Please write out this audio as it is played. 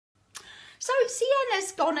So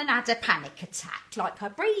Sienna's gone and had a panic attack, like her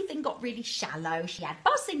breathing got really shallow, she had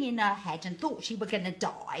buzzing in her head and thought she were going to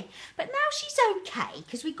die. But now she's okay,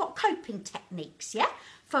 because we've got coping techniques, yeah?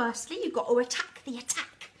 Firstly, you've got to attack the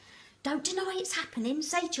attack. Don't deny it's happening,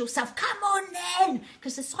 say to yourself, come on then,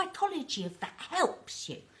 because the psychology of that helps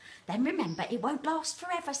you. Then remember, it won't last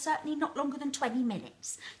forever, certainly not longer than 20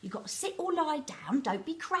 minutes. You've got to sit or lie down, don't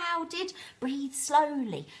be crowded, breathe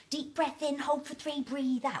slowly. Deep breath in, hold for 3,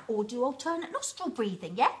 breathe out, or do alternate nostril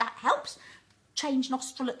breathing, yeah, that helps. Change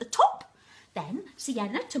nostril at the top. Then,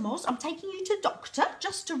 Sienna, Tomoz, I'm taking you to doctor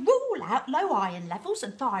just to rule out low iron levels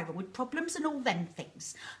and thyroid problems and all them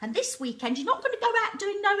things. And this weekend, you're not going to go out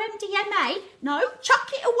doing no MDMA. No,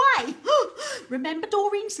 chuck it away. Remember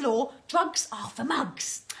Doreen's law, drugs are for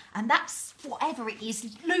mugs. And that's whatever it is,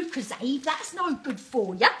 Lucozade, that's no good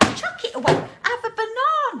for you. Chuck it away. Have a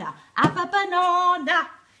banana. Have a banana.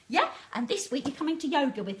 Yeah? And this week you're coming to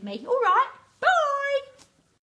yoga with me. All right?